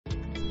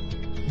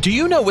Do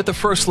you know what the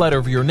first letter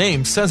of your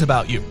name says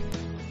about you?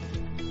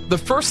 The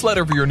first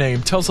letter of your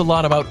name tells a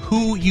lot about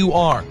who you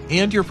are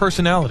and your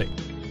personality.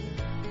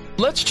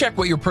 Let's check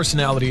what your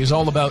personality is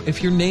all about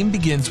if your name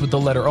begins with the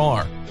letter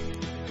R.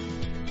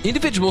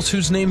 Individuals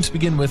whose names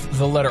begin with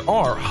the letter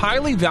R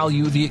highly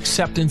value the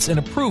acceptance and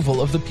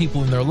approval of the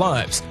people in their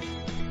lives.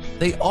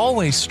 They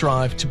always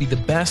strive to be the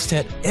best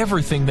at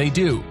everything they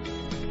do.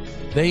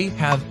 They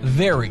have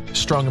very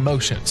strong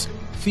emotions,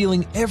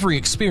 feeling every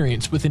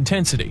experience with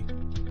intensity.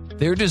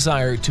 Their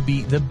desire to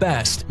be the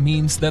best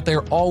means that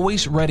they're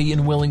always ready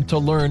and willing to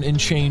learn and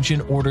change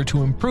in order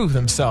to improve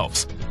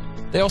themselves.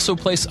 They also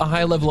place a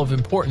high level of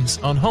importance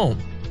on home,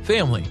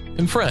 family,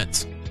 and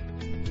friends.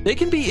 They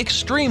can be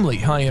extremely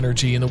high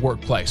energy in the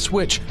workplace,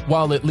 which,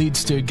 while it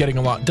leads to getting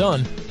a lot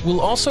done, will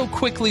also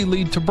quickly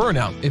lead to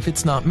burnout if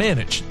it's not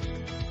managed.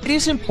 It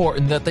is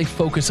important that they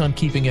focus on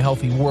keeping a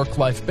healthy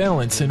work-life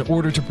balance in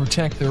order to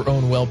protect their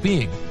own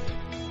well-being.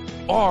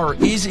 R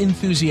is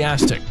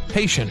enthusiastic,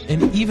 patient,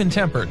 and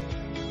even-tempered.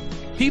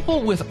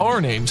 People with R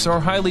names are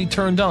highly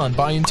turned on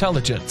by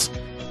intelligence.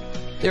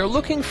 They are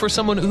looking for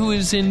someone who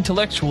is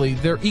intellectually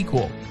their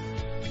equal.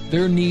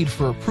 Their need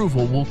for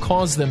approval will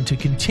cause them to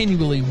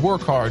continually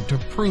work hard to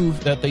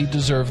prove that they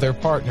deserve their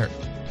partner.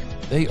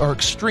 They are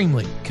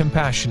extremely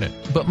compassionate,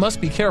 but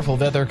must be careful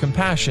that their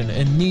compassion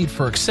and need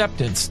for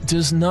acceptance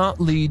does not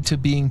lead to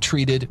being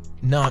treated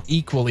not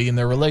equally in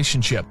their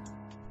relationship.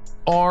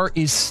 R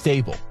is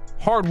stable,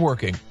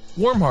 hardworking,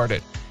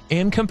 warm-hearted,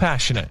 and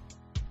compassionate.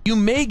 You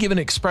may give an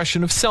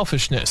expression of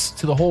selfishness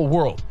to the whole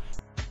world,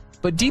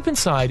 but deep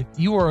inside,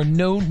 you are a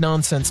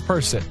no-nonsense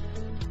person.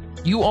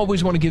 You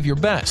always want to give your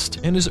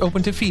best and is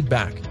open to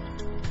feedback.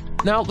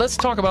 Now, let's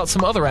talk about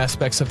some other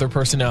aspects of their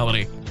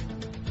personality.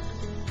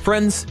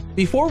 Friends,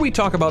 before we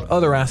talk about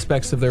other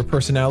aspects of their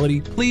personality,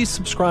 please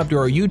subscribe to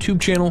our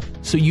YouTube channel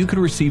so you can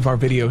receive our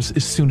videos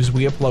as soon as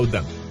we upload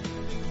them.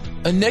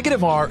 A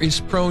negative R is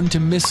prone to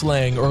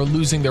mislaying or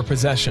losing their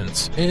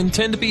possessions and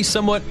tend to be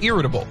somewhat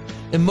irritable,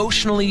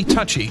 emotionally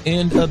touchy,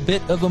 and a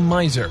bit of a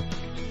miser.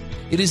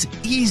 It is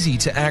easy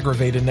to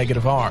aggravate a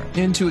negative R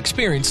and to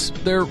experience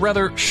their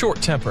rather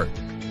short temper.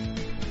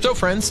 So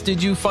friends,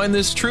 did you find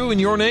this true in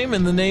your name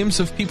and the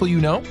names of people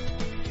you know?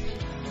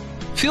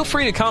 Feel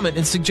free to comment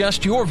and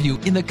suggest your view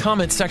in the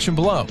comment section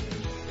below.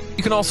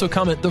 You can also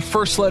comment the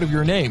first letter of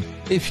your name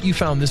if you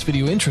found this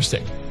video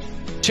interesting.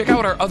 Check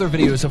out our other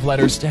videos of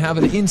letters to have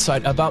an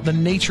insight about the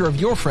nature of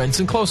your friends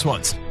and close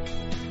ones.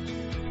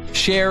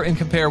 Share and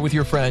compare with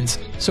your friends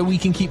so we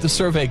can keep the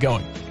survey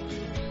going.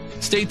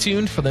 Stay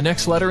tuned for the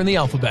next letter in the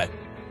alphabet.